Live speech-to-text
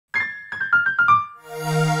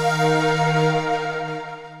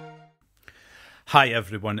Hi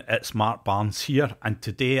everyone, it's Marc Barnes here, and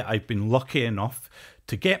today I've been lucky enough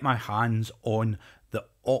to get my hands on the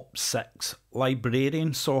Opsix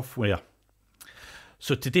Librarian Software.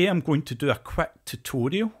 So today I'm going to do a quick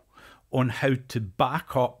tutorial on how to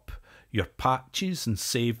back up your patches and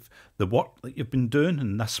save the work that you've been doing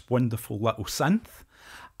in this wonderful little synth,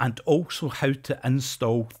 and also how to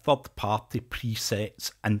install third-party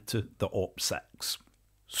presets into the Opsix.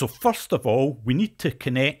 So first of all, we need to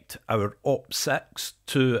connect our Opsix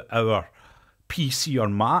to our PC or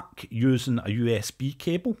Mac using a USB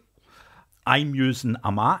cable. I'm using a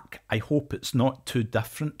Mac. I hope it's not too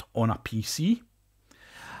different on a PC.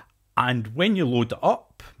 And when you load it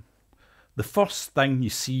up, the first thing you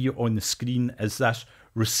see on the screen is this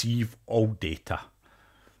receive all data.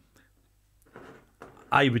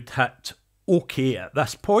 I would hit OK at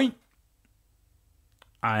this point,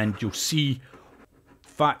 and you'll see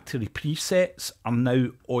factory presets are now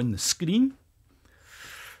on the screen.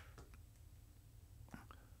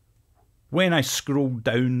 When I scroll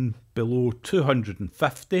down below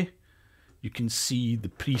 250, you can see the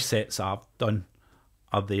presets I've done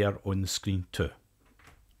are there on the screen too.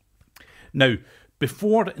 Now,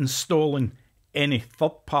 before installing any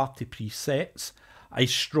third-party presets, I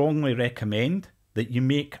strongly recommend that you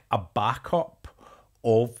make a backup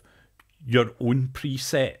of your own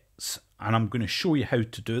presets, and I'm going to show you how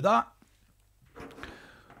to do that.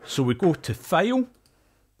 So we go to File,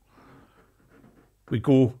 we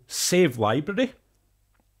go Save Library,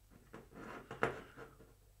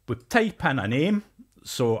 we type in a name.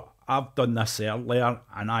 So I've done this earlier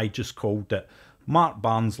and I just called it Marc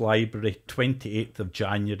Barnes Library 28th of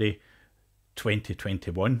January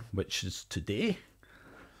 2021, which is today.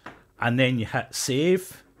 And then you hit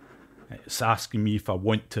Save. It's asking me if I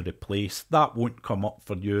want to replace. That won't come up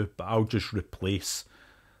for you, but I'll just replace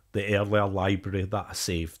the earlier library that I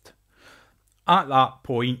saved. At that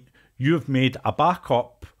point, you've made a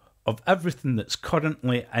backup of everything that's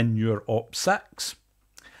currently in your Opsix,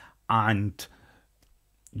 and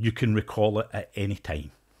you can recall it at any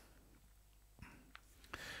time.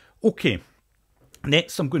 Okay,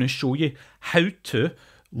 next I'm going to show you how to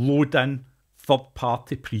load in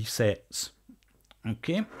third-party presets.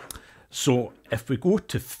 Okay. So if we go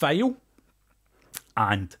to File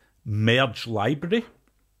and Merge Library,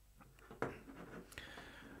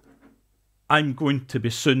 I'm going to be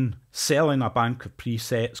soon selling a bank of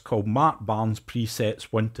presets called Marc Barnes Presets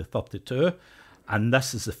 1 to 32, and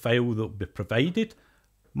this is the file that will be provided,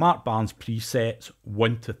 Marc Barnes Presets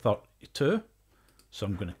 1 to 32. So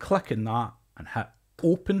I'm going to click on that and hit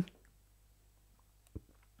Open.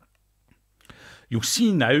 You'll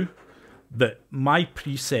see now that my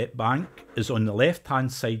preset bank is on the left hand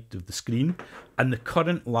side of the screen, and the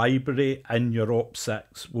current library in your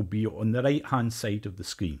Opsix will be on the right hand side of the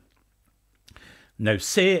screen. Now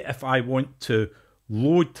say if I want to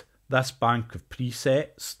load this bank of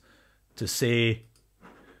presets to say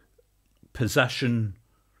position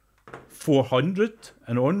 400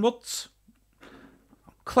 and onwards,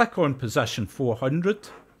 click on position 400.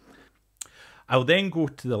 I'll then go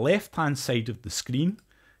to the left hand side of the screen,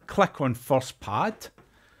 click on first pad,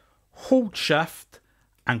 hold shift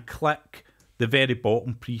and click the very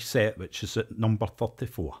bottom preset, which is at number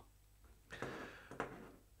 34.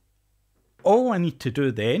 All I need to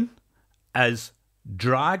do then is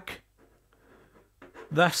drag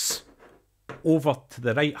this over to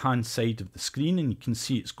the right hand side of the screen, and you can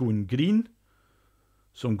see it's going green.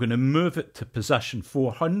 So I'm going to move it to position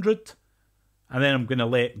 400, and then I'm going to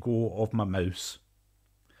let go of my mouse.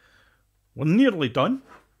 We're nearly done.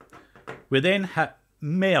 We then hit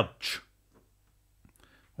Merge.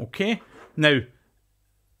 Okay, now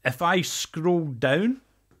if I scroll down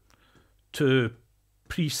to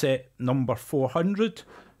preset number 400,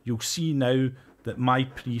 you'll see now that my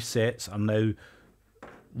presets are now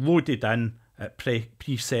loaded in at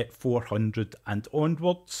preset 400 and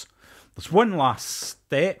onwards. There's one last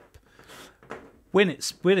step. Where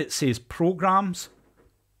it says Programs,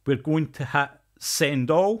 we're going to hit Send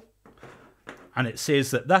All. And it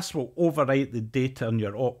says that this will overwrite the data in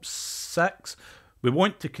your Opsix. We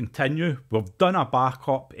want to continue. We've done a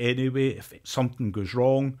backup anyway if something goes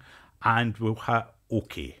wrong, and we'll hit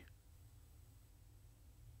OK.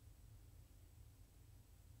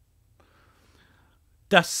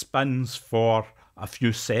 This spins for a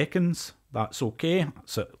few seconds. That's okay.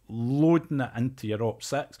 So loading it into your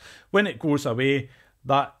Opsix. When it goes away,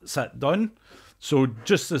 that's it done. So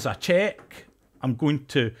just as a check, I'm going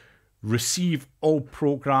to receive all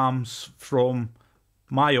programs from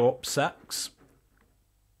my Opsix.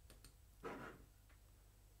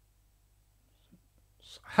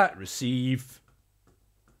 Hit receive,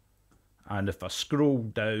 And if I scroll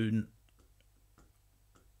down,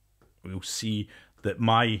 we'll see that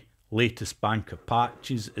my latest bank of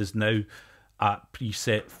patches is now at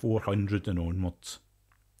preset 400 and onwards.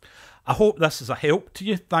 I hope this is a help to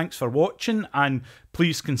you. Thanks for watching, and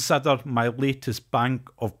please consider my latest bank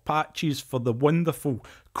of patches for the wonderful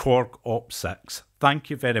Korg Opsix. Thank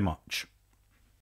you very much.